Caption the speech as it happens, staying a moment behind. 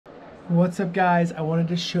What's up, guys? I wanted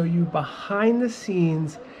to show you behind the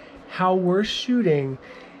scenes how we're shooting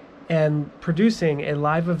and producing a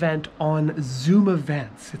live event on Zoom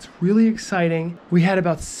events. It's really exciting. We had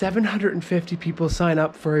about 750 people sign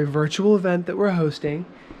up for a virtual event that we're hosting,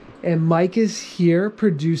 and Mike is here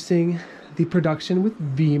producing the production with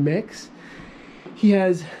vMix. He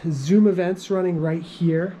has Zoom events running right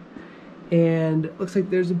here, and it looks like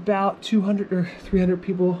there's about 200 or 300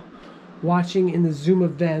 people watching in the Zoom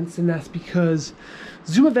events, and that's because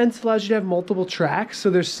Zoom events allows you to have multiple tracks.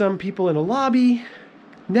 So there's some people in a lobby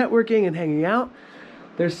networking and hanging out.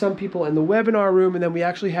 There's some people in the webinar room, and then we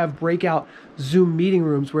actually have breakout Zoom meeting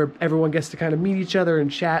rooms where everyone gets to kind of meet each other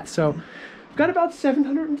and chat. So we've got about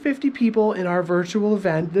 750 people in our virtual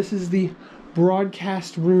event. This is the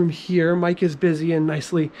broadcast room here. Mike is busy and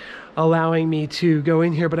nicely allowing me to go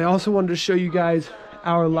in here, but I also wanted to show you guys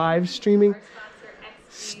our live streaming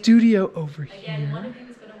studio over here. Again, one of you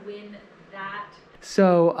is going to win that.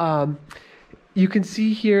 So you can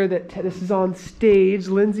see here that this is on stage.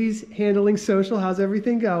 Lindsay's handling social. How's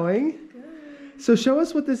everything going? Good. So show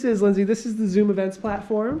us what this is, Lindsay. This is the Zoom events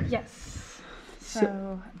platform? Yes.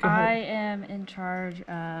 So I am in charge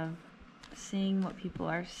of seeing what people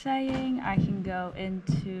are saying. I can go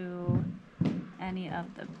into any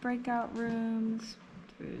of the breakout rooms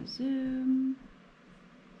through Zoom.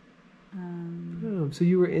 So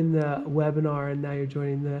you were in the webinar and now you're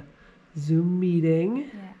joining the Zoom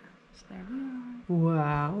meeting. Yeah, so there we are.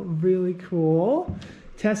 Wow, really cool.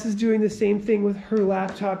 Tess is doing the same thing with her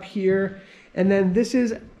laptop here. And then this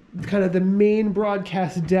is kind of the main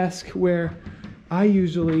broadcast desk where I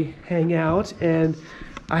usually hang out. And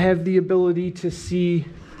I have the ability to see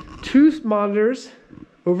two monitors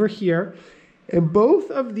over here. And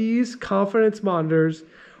both of these confidence monitors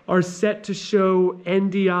are set to show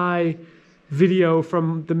NDI video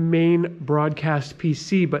from the main broadcast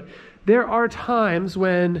PC. But there are times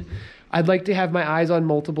when I'd like to have my eyes on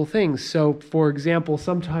multiple things. So for example,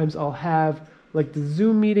 sometimes I'll have like the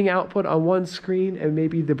Zoom meeting output on one screen and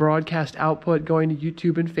maybe the broadcast output going to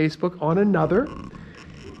YouTube and Facebook on another.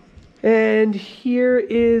 And here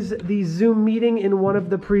is the Zoom meeting in one of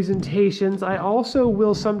the presentations. I also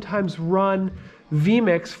will sometimes run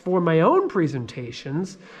vMix for my own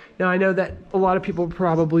presentations. Now I know that a lot of people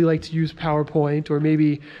probably like to use PowerPoint or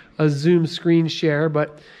maybe a Zoom screen share,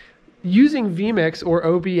 but using vMix or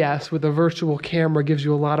OBS with a virtual camera gives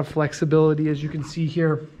you a lot of flexibility. As you can see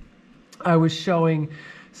here, I was showing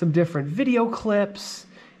some different video clips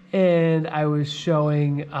and I was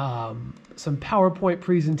showing some PowerPoint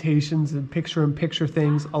presentations and picture-in-picture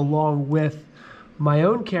things along with my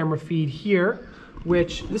own camera feed here,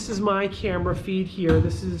 which this is my camera feed here.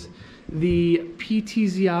 This is the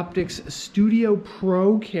PTZ Optics Studio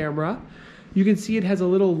Pro camera. You can see it has a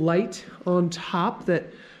little light on top that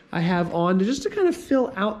I have on just to kind of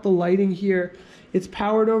fill out the lighting here. It's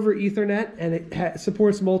powered over Ethernet and it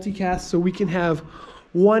supports multicast, so we can have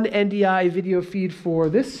one NDI video feed for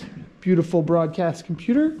this beautiful broadcast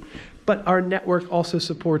computer, but our network also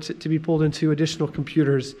supports it to be pulled into additional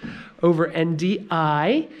computers over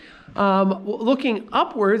NDI. Looking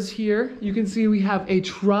upwards here, you can see we have a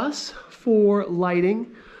truss for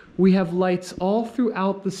lighting. We have lights all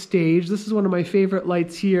throughout the stage. This is one of my favorite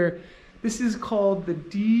lights here. This is called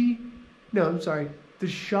the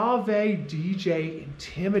Chauvet DJ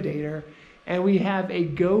Intimidator. And we have a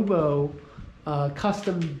Gobo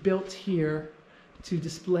custom built here to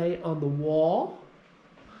display on the wall.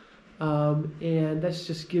 And that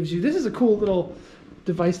just gives you, this is a cool little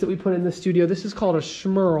device that we put in the studio. This is called a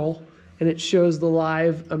Schmirl, and it shows the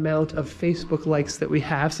live amount of Facebook likes that we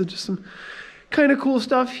have. So just some kind of cool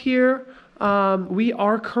stuff here. We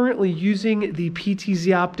are currently using the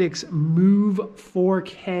PTZ Optics Move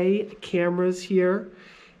 4K cameras here,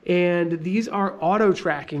 and these are auto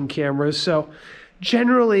tracking cameras. So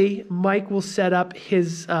generally, Mike will set up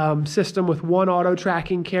his system with one auto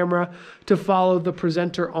tracking camera to follow the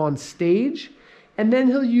presenter on stage. And then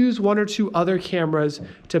he'll use one or two other cameras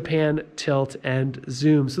to pan, tilt, and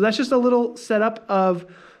zoom. So that's just a little setup of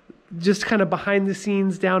just kind of behind the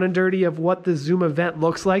scenes, down and dirty of what the Zoom event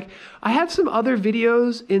looks like. I have some other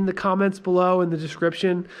videos in the comments below in the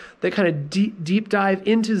description that kind of deep dive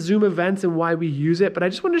into Zoom events and why we use it. But I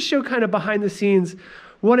just wanted to show kind of behind the scenes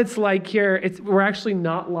what it's like here. We're actually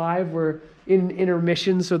not live. We're in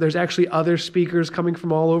intermission, so there's actually other speakers coming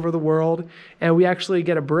from all over the world, and we actually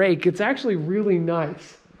get a break. It's actually really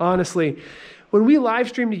nice, honestly. When we live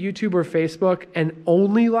stream to YouTube or Facebook and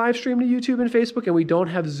only live stream to YouTube and Facebook and we don't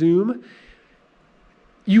have Zoom,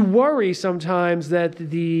 you worry sometimes that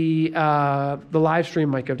the live stream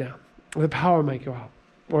might go down or the power might go out.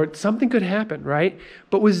 or something could happen, right?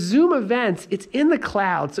 But with Zoom events, it's in the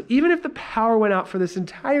cloud. So even if the power went out for this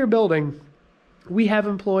entire building, we have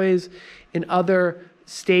employees in other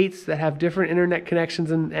states that have different internet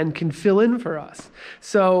connections and can fill in for us.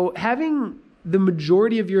 So having the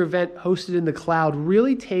majority of your event hosted in the cloud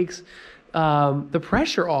really takes the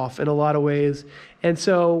pressure off in a lot of ways. And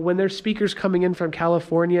so when there's speakers coming in from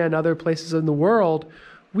California and other places in the world,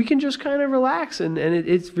 we can just kind of relax, and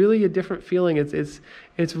it's really a different feeling. It's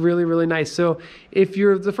really, really nice. So if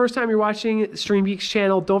you're the first time you're watching StreamGeeks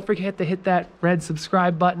channel, don't forget to hit that red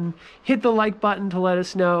subscribe button, hit the like button to let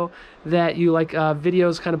us know that you like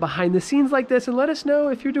videos kind of behind the scenes like this, and let us know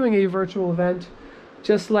if you're doing a virtual event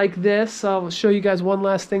just like this. I'll show you guys one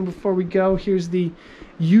last thing before we go. Here's the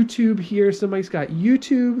YouTube here. So Mike's got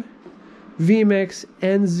YouTube, vMix,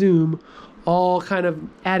 and Zoom all kind of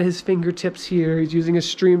at his fingertips here. He's using a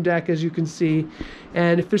Stream Deck, as you can see.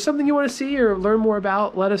 And if there's something you want to see or learn more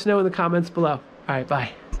about, let us know in the comments below. All right,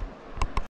 bye.